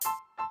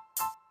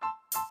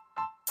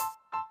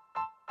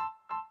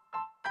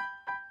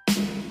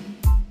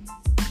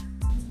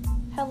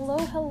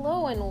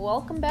Hello, and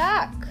welcome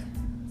back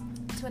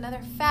to another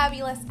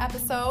fabulous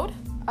epistle.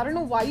 I don't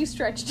know why you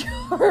stretched your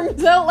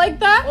arms out like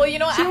that. Well, you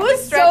know what? She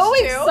was so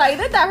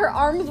excited that her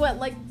arms went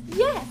like,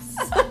 yes.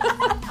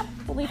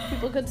 Only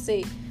people could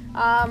see.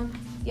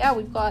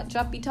 We've got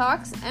Juppy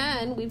Talks,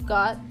 and we've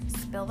got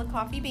Spill the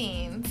Coffee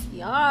Beans.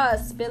 Yeah,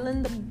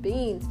 spilling the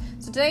beans.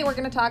 So today we're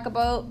going to talk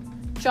about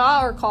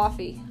cha or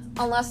coffee.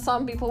 Unless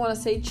some people want to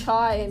say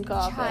chai and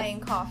coffee. Chai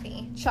and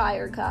coffee. Chai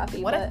or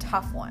coffee. What a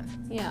tough one.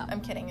 Yeah.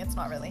 I'm kidding. It's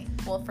not really.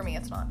 Well, for me,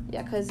 it's not.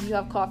 Yeah, because you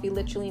have coffee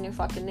literally in your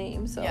fucking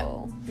name.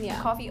 So, yeah.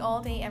 Coffee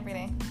all day, every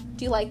day.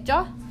 Do you like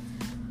cha?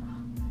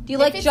 Do you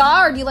like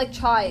cha or do you like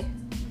chai?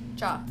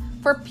 Cha.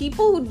 For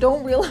people who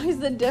don't realize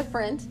the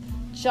difference,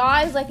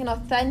 cha is like an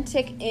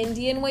authentic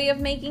Indian way of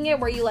making it,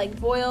 where you like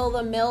boil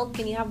the milk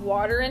and you have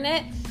water in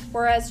it.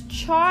 Whereas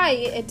chai,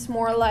 it's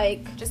more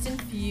like... just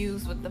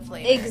infused with the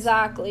flavor.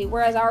 Exactly.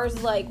 Whereas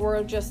ours, like,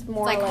 we're just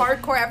more it's like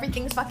hardcore,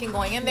 everything's fucking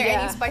going in there.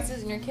 Yeah. Any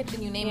spices in your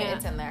kitchen, you name it,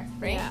 it's in there,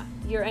 right?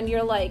 Yeah.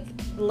 You're like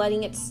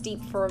letting it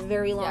steep for a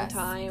very long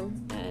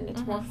time. And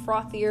it's more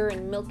frothier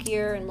and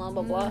milkier and blah,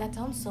 blah, blah. That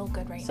sounds so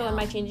good now. So am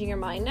I changing your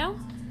mind now?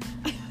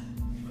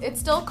 It's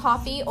still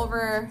coffee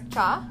over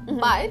cha,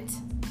 but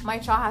my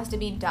cha has to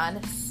be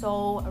done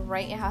so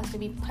right. It has to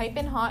be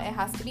piping hot. It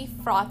has to be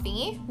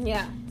frothy.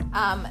 Yeah.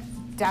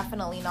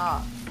 Definitely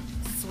not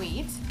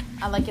sweet.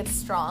 I like it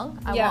strong.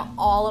 I want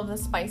all of the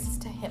spices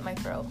to hit my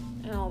throat.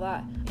 And all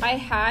that. I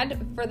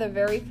had, for the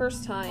very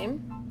first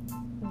time,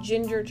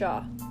 ginger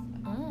cha.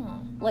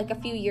 Like a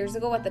few years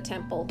ago at the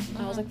temple.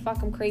 I was like,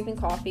 fuck, I'm craving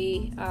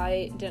coffee.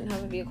 I didn't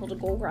have a vehicle to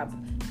go grab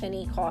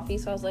any coffee.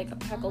 So I was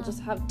like, heck, I'll just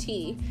have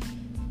tea.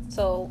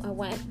 So I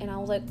went and I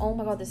was like, oh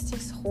my god, this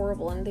tastes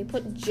horrible. And they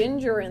put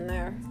ginger in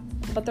there.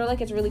 But they're like,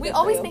 it's really good. We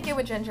always make it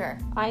with ginger.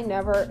 I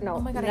never, no.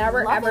 Oh my god,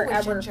 never, I love ever, it with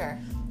ever. ginger.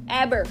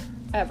 Ever.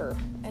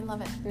 I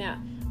love it. Yeah.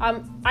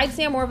 I'd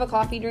say I'm more of a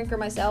coffee drinker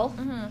myself,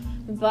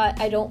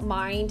 but I don't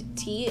mind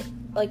tea,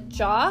 like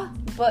cha.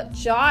 But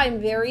cha,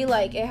 I'm very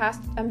like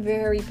I'm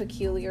very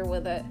peculiar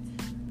with it,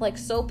 like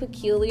so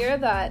peculiar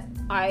that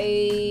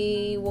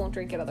I won't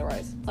drink it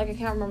otherwise. Like I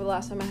can't remember the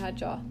last time I had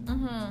cha.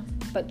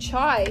 But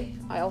chai,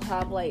 I'll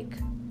have like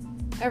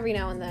every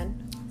now and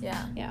then.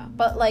 Yeah.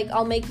 But like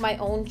I'll make my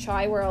own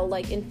chai where I'll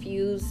like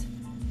infuse,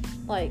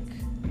 like.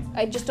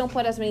 I just don't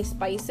put as many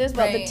spices,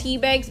 but the tea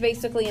bag's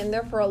basically in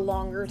there for a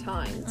longer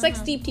time. It's like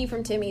steep tea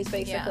from Timmy's,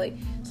 basically.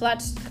 Yeah. So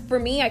that's, for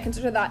me, I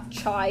consider that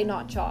chai,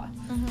 not cha.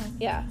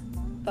 Yeah.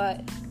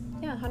 But,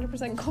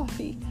 100%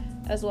 coffee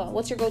as well.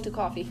 What's your go-to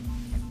coffee?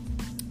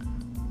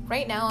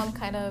 Right now, I'm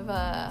kind of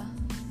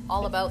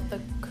all about the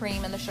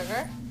cream and the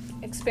sugar.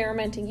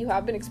 Experimenting. You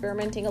have been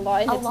experimenting a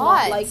lot, and it's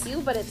not like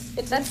you, but it's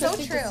that's so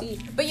true. To see.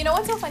 But you know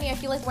what's so funny? I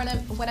feel like when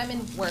I'm in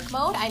work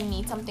mode, I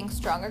need something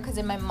stronger because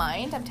in my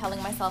mind, I'm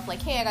telling myself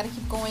like, hey, I got to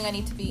keep going. I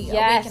need to be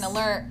awake and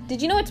alert.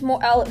 Did you know it's more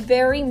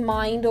very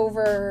mind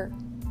over?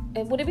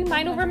 Would it be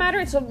mind over matter?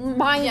 It's a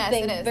mind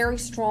thing. It is. Very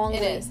strongly.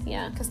 It is.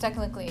 Yeah. Because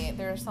technically,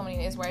 there are so many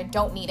days where I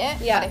don't need it,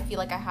 but I feel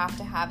like I have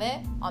to have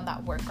it on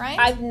that work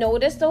grind. I've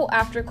noticed though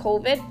after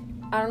COVID.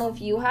 I don't know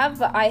if you have,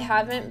 but I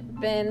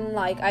haven't been,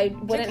 like, I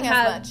wouldn't drinking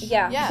have... as much.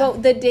 Yeah. So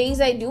the days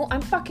I do,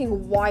 I'm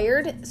fucking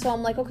wired. So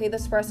I'm like, okay, the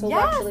espresso's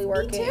actually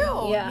working. Me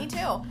too. Yeah. Me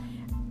too.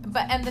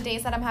 And the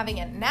days that I'm having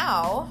it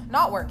now,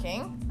 not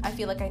working, I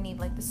feel like I need,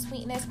 like, the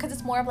sweetness. Because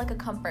it's more of, like, a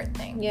comfort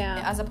thing.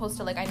 Yeah. As opposed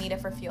to, like, I need it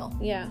for fuel.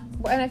 Yeah.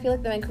 And I feel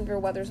like the Vancouver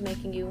weather's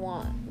making you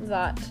want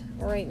that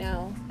right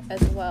now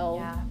as well.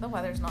 Yeah. The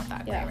weather's not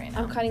that great right now.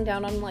 I'm cutting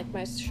down on, like,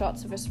 my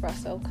shots of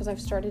espresso. Because I've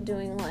started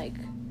doing, like...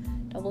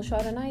 double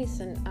shot of ice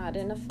and add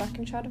in a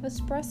fucking shot of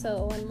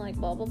espresso and like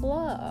blah blah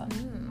blah.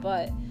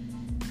 But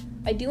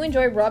I do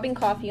enjoy rubbing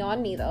coffee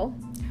on me though.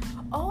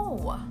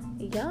 Oh.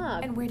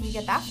 Yeah. And where do you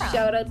get that from?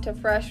 Shout out to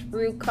Fresh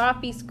Brew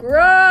Coffee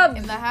Scrubs.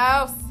 In the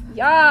house.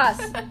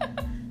 Yes.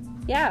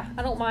 Yeah,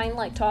 I don't mind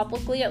like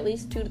topically at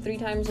least 2 to 3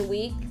 times a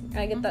week.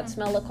 I get that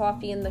smell of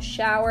coffee in the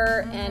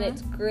shower and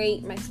it's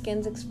great. My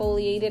skin's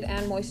exfoliated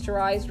and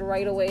moisturized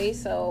right away,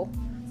 so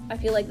I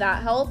feel like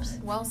that helps.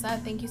 Well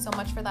said. Thank you so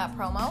much for that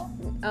promo.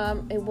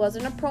 It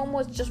wasn't a promo.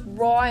 It's just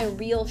raw and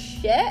real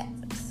shit.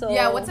 So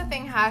yeah, what's the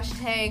thing?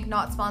 Hashtag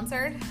not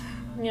sponsored.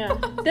 Yeah.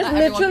 This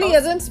literally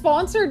isn't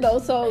sponsored though.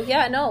 So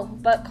yeah, no.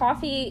 But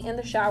coffee in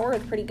the shower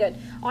is pretty good.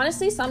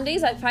 Honestly, some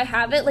days if I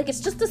have it, like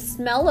it's just the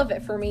smell of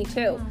it for me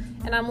too.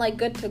 And I'm like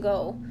good to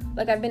go.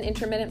 Like I've been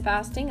intermittent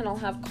fasting and I'll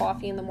have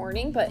coffee in the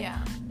morning, but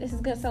this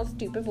is gonna sound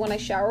stupid, but when I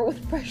shower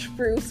with Fresh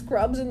Brew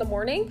Scrubs in the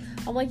morning,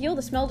 I'm like, yo,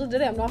 the smell of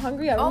today, I'm not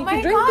hungry, I don't need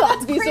to drink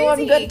coffee, so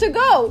I'm good to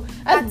go.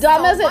 As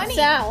dumb as it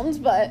sounds,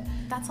 but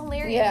that's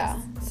hilarious. Yeah.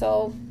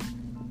 So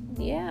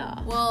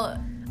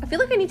well, I feel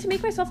like I need to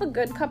make myself a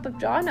good cup of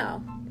cha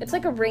now. It's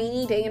like a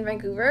rainy day in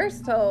Vancouver,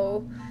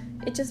 so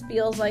it just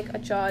feels like a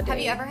cha day. Have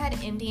you ever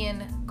had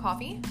Indian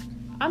coffee?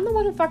 I'm the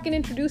one who fucking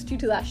introduced you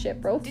to that shit,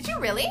 bro. Did you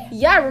really?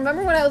 Yeah,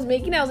 remember when I was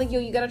making it, I was like,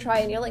 yo, you gotta try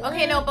it. And you're like,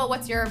 okay, no, but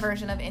what's your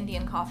version of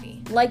Indian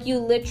coffee? Like, you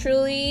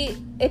literally,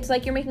 it's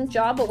like you're making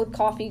cha, but with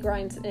coffee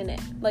grinds in it.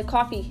 Like,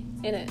 coffee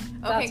in it.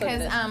 Okay,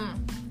 because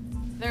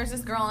there's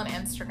this girl on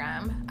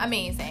Instagram,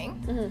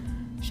 amazing.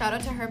 Shout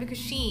out to her because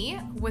she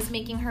was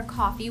making her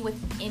coffee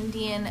with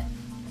Indian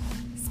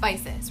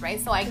spices, right?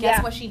 So I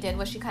guess what she did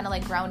was she kind of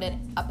like grounded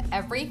up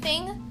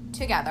everything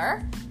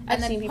together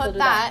and then put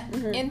that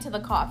into the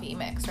coffee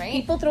mix, right?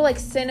 People throw like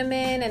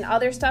cinnamon and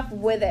other stuff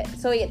with it.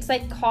 So it's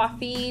like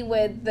coffee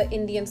with the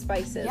Indian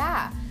spices.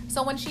 Yeah.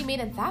 So when she made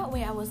it that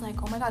way, I was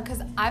like, oh my God,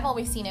 because I've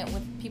always seen it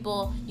with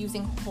people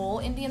using whole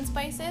Indian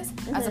spices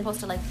as opposed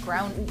to like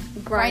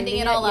grinding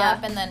it all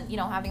up and then, you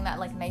know, having that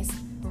like nice,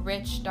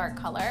 rich, dark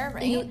color,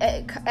 right?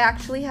 It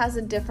actually has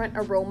a different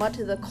aroma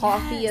to the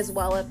coffee as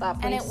well at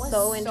that point. And it was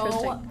so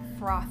interesting.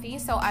 Frothy.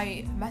 So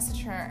I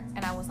messaged her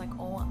and I was like,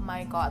 oh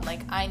my God,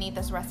 like I need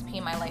this recipe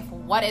in my life.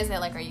 What is it?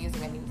 Like, are you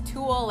using a new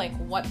tool? Like,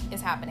 what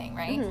is happening,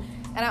 right?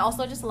 And I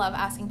also just love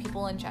asking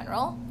people in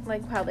general,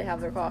 like how they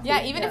have their coffee.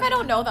 Yeah, even if I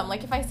don't know them,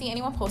 like if I see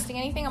anyone posting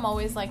anything, I'm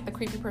always like the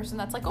creepy person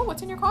that's like, oh,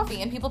 what's in your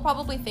coffee? And people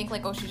probably think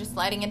like, oh, she's just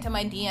sliding into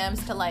my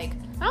DMs to like.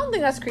 I don't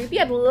think that's creepy.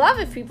 I'd love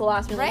if people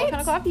asked me like, what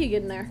kind of coffee you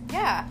get in there.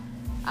 Yeah.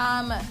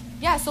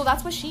 Yeah, so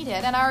that's what she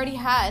did, and I already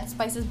had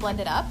spices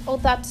blended up. Oh,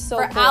 that's so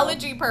for cool.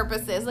 allergy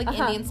purposes, like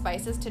Indian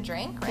spices to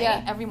drink, right?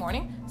 Yeah. Every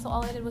morning. So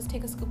all I did was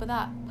take a scoop of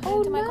that, put it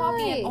into my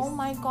coffee, and oh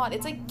my God,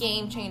 it's a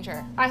game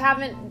changer. I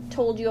haven't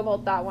told you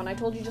about that one. I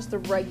told you just the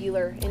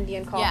regular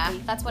Indian coffee. Yeah,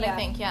 that's what I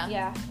think. Yeah.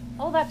 Yeah.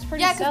 Oh, that's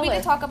pretty. Yeah, because we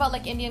did talk about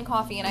like Indian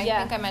coffee, and I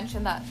think I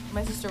mentioned that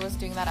my sister was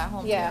doing that at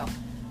home too.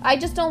 I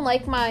just don't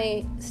like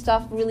my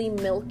stuff really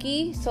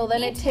milky, so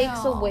then it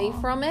takes away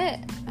from it.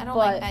 I don't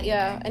like that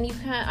either. And you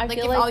can't. I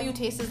feel if all you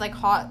taste is like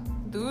hot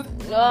dude.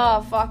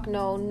 Oh fuck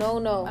no. I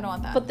don't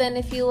want that. But then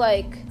if you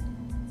like,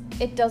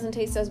 it doesn't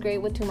taste as great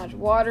with too much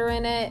water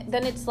in it.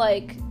 Then it's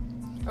like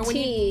or when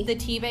tea. The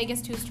tea bag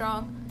is too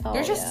strong. Oh,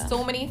 There's just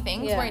so many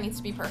things where it needs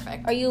to be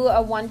perfect. Are you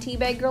a 1 tea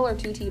bag girl or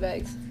 2 tea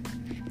bags?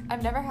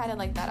 I've never had it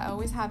like that. I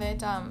always have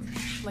it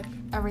like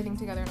everything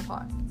together in a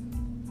pot.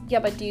 Yeah,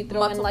 but do you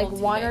throw in like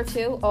 1 or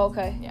 2? Oh,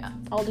 okay. Yeah.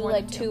 I'll do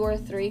like 2 or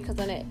 3 because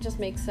then it just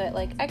makes it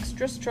like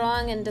extra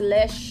strong and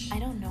delish. I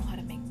don't know how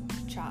to make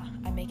cha.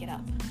 I make it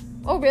up.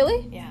 Oh,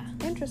 really? Yeah.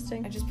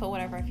 Interesting. I just put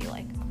whatever I feel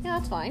like. Yeah,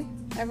 that's fine.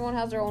 Everyone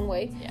has their own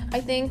way. Yeah. I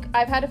think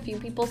I've had a few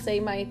people say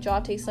my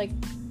jaw tastes like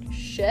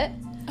shit.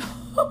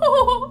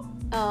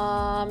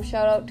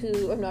 Shout out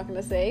to, I'm not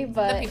going to say,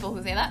 but... The people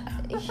who say that?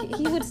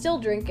 he would still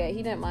drink it.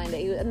 He didn't mind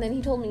it. And then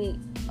he told me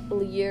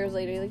years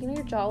later, like, you know,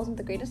 your jaw wasn't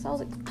the greatest. I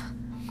was like...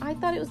 I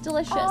thought it was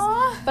delicious.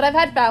 Aww. But I've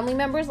had family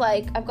members,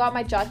 like, I've got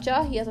my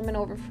Chacha. He hasn't been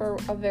over for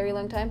a very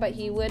long time, but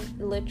he would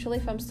literally,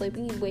 if I'm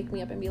sleeping, he'd wake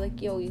me up and be like,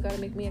 yo, you gotta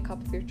make me a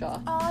cup of your jaw.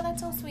 Oh,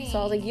 that's so sweet. So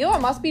I was like, yo, I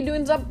must be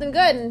doing something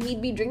good. And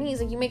he'd be drinking.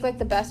 He's like, you make, like,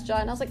 the best jaw.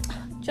 And I was like,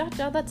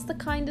 Chacha, that's the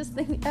kindest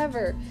thing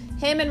ever.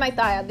 Him and my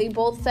Thaya, they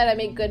both said I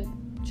make good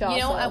jaw. You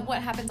know what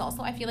happens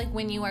also? I feel like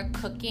when you are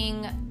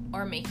cooking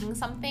or making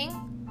something,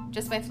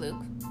 just by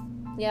fluke.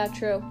 Yeah,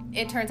 true.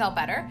 It turns out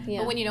better. Yeah.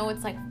 But when you know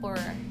it's, like, for...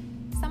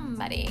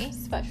 somebody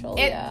special,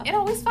 it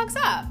always fucks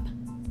up.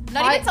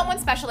 Not even someone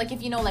special, like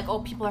if you know, like, oh,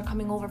 people are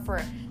coming over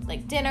for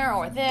like dinner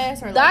or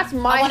this, or that's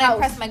like, my I want to house.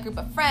 impress my group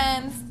of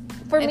friends.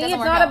 For me, it's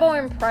not about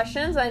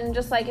impressions. I'm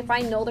just like, if I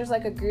know there's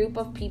like a group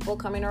of people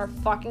coming to our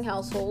fucking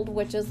household,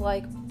 which is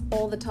like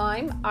all the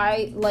time,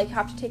 I like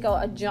have to take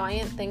out a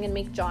giant thing and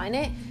make jaw in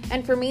it.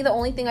 And for me, the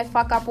only thing I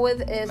fuck up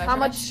with is how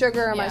much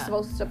sugar am I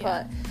supposed to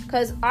put?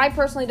 Because I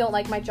personally don't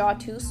like my jaw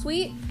too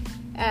sweet,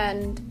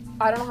 and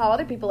I don't know how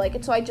other people like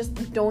it, so I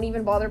just don't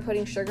even bother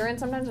putting sugar in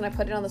sometimes. When I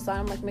put it on the side,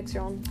 I'm like, mix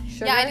your own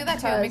sugar. Yeah, I do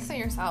that too. Mix it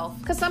yourself.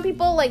 Because some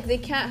people, like, they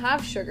can't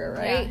have sugar,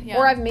 right? Yeah.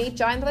 Or I've made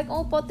jaw and they're like,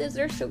 oh, but is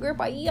there sugar?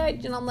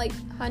 Bhaiya. And I'm like,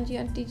 Hanji,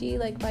 Auntie Ji,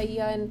 like,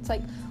 bhaiya. And it's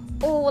like,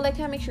 oh, well, I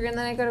can't make sugar. And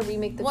then I gotta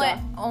remake the jaw.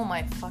 Oh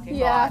my fucking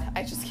God.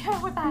 I just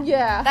can't with that.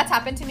 Yeah. That's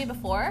happened to me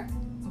before,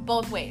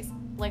 both ways.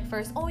 Like,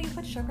 first, oh, you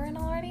put sugar in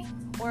already?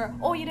 Or,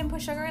 oh, you didn't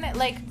put sugar in it?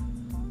 Like...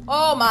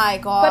 Oh my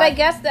God. But I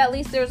guess that at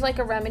least there's like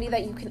a remedy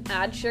that you can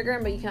add sugar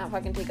in, but you can't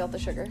fucking take out the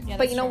sugar. Yeah,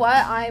 but you know what?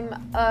 I'm,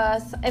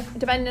 if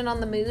depending on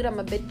the mood, I'm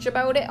a bitch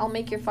about it. I'll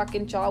make your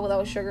fucking jaw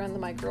without sugar in the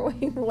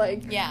microwave.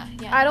 Like, yeah.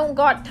 I don't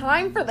got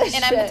time for this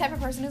shit. And I'm the type of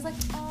person who's like,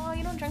 oh,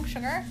 you don't drink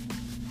sugar?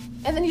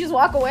 And then you just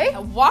walk away?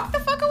 Walk the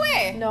fuck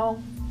away.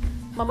 No.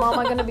 My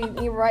mama gonna beat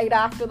me right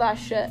after that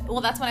shit.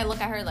 Well, that's when I look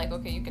at her like,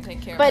 okay, you can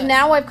take care of But this.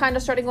 now I've kind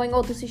of started going,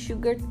 oh, this is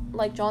sugar,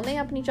 like, John, they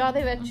apni cha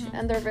de vich,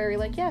 and they're very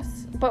like,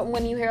 yes. But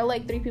when you hear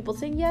like 3 people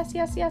saying yes,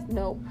 yes, yes,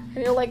 no,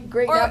 and you're like,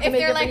 great, or you have to if make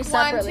they're it like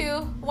 1, 2,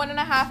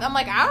 1.5, I'm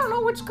like, I don't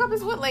know which cup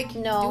is what. Like,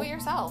 no, do it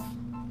yourself.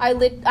 I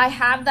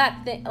have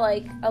that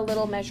like a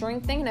little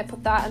measuring thing, and I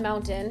put that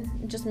amount in,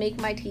 just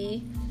make my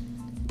tea.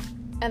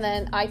 And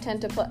then I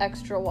tend to put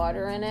extra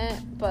water in it,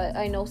 but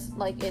I know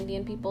like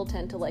Indian people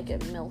tend to like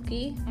it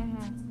milky.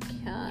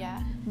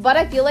 Yeah. But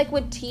I feel like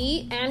with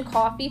tea and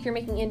coffee, if you're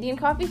making Indian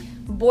coffee,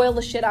 boil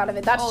the shit out of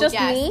it. That's just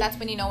me. That's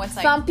when you know it's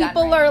like some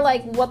people right. are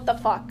like, what the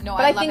fuck? No,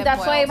 but I think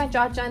that's boiled. why my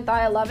Chacha and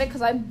Thai, I love it,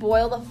 because I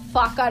boil the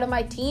fuck out of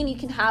my tea and you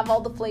can have all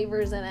the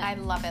flavors in it. I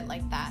love it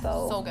like that.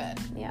 So good.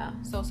 Yeah.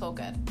 So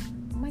good.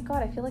 Oh my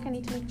God, I feel like I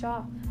need to make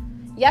jaw.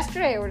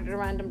 Yesterday I ordered a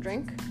random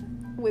drink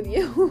with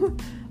you.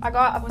 I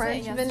got a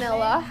French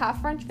vanilla,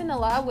 half French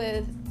vanilla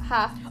with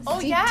half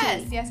steep tea.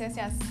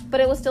 Yes. But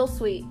it was still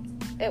sweet.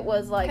 It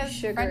was like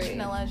sugary. French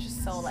vanilla is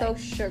just so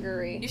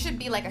sugary. You should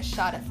be like a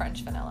shot of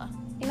French vanilla.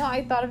 You know,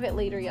 I thought of it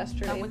later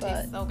yesterday. That would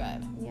taste so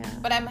good. Yeah.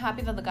 But I'm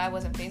happy that the guy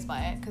wasn't fazed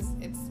by it, because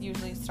it's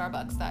usually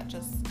Starbucks that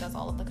just does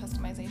all of the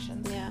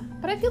customizations. Yeah.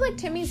 But I feel like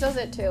Timmy's does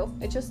it too.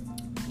 It just...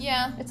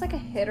 Yeah. It's like a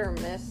hit or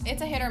miss.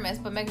 It's a hit or miss,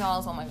 but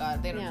McDonald's, oh my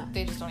god,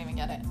 they just don't even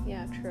get it.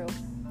 Yeah, true.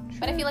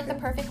 But I feel like the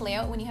perfect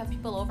layout when you have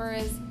people over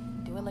is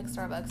do it like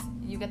Starbucks.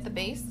 You get the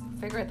base,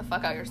 figure it the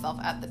fuck out yourself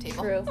at the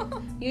table.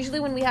 True. Usually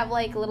when we have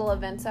like little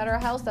events at our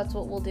house, that's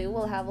what we'll do.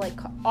 We'll have like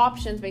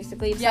options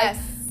basically. It's like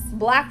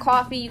black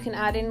coffee, you can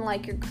add in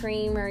like your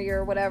cream or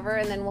your whatever,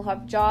 and then we'll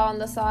have jaw on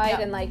the side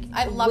and like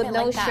with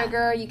no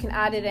sugar, you can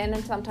add it in,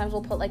 and sometimes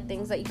we'll put like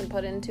things that you can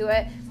put into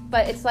it.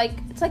 But it's like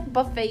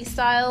buffet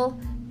style.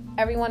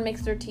 Everyone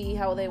makes their tea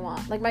how they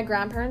want. Like my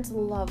grandparents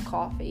love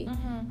coffee,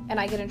 and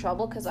I get in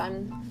trouble because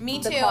I'm the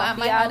coffee at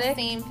my addict. house,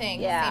 same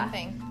thing. Yeah. Same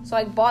thing. So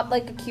I bought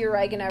like a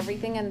Keurig and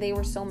everything, and they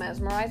were so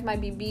mesmerized. My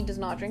BB does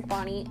not drink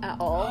Bonnie at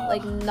all,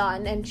 like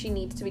none, and she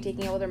needs to be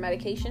taking it with her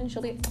medication.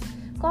 She'll be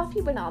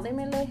coffee banana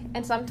mele,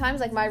 and sometimes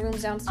like my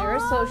room's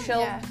downstairs, so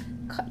she'll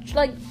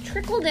like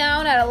trickle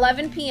down at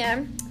 11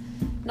 p.m.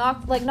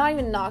 Knock, like not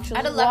even knock, she'll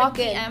at just 11 walk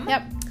p.m. in.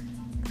 Yep.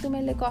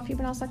 Coffee,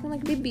 but I was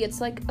like, baby, it's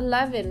like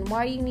 11.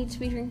 Why do you need to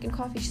be drinking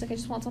coffee? She's like, I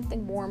just want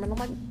something warm, and I'm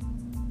like,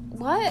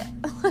 what?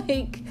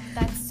 Like,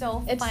 that's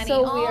so funny. It's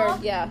so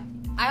weird. Yeah.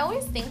 I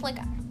always think like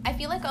I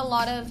feel like a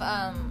lot of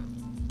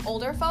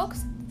older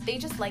folks, they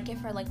just like it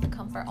for like the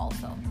comfort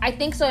also. I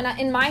think so. And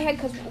in my head,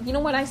 because you know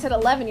when I said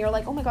 11, you're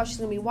like, oh my gosh, she's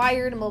gonna be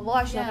wired and blah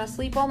blah. She's not gonna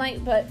sleep all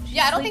night. But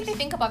yeah, I don't think they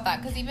think about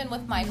that, because even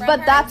with my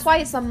grandparents. But that's why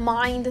it's a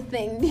mind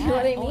thing. You know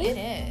what I mean? Oh, it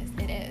is.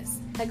 It is.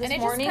 Like this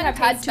morning, I've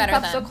had 2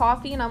 cups of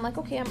coffee, and I'm like,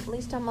 okay, at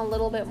least I'm a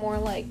little bit more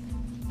like,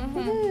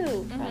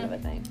 woohoo, kind of a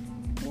thing.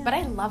 Yeah. But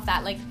I love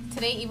that. Like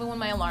today, even when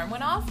my alarm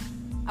went off,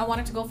 I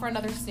wanted to go for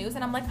another snooze,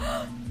 and I'm like,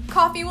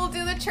 coffee will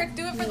do the trick.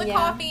 Do it for the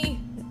coffee.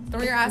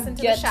 Throw your ass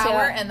into the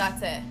shower, and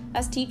that's it.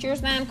 As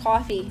teachers, man,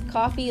 coffee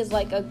is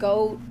like a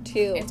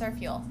go-to. It's our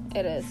fuel.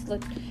 It is.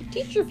 Look,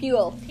 teacher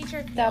fuel.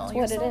 Teacher fuel. That's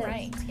what You're it is.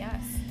 Right.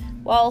 Yes.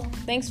 Well,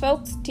 thanks,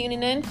 folks,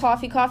 tuning in.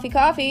 Coffee.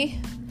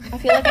 I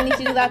feel like I need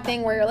to do that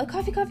thing where you're like,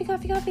 coffee.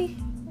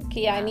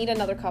 Okay, yeah, I need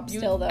another cup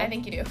still, though. I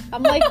think you do.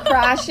 I'm like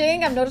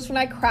crashing. I've noticed when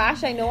I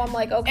crash, I know I'm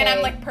like, okay. And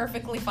I'm like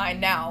perfectly fine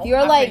now.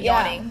 You're like,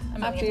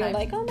 after you're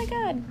like, oh my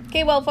god.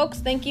 Okay, well, folks,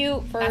 thank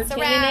you for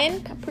tuning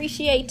in.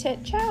 Appreciate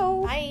it.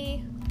 Ciao.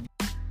 Bye.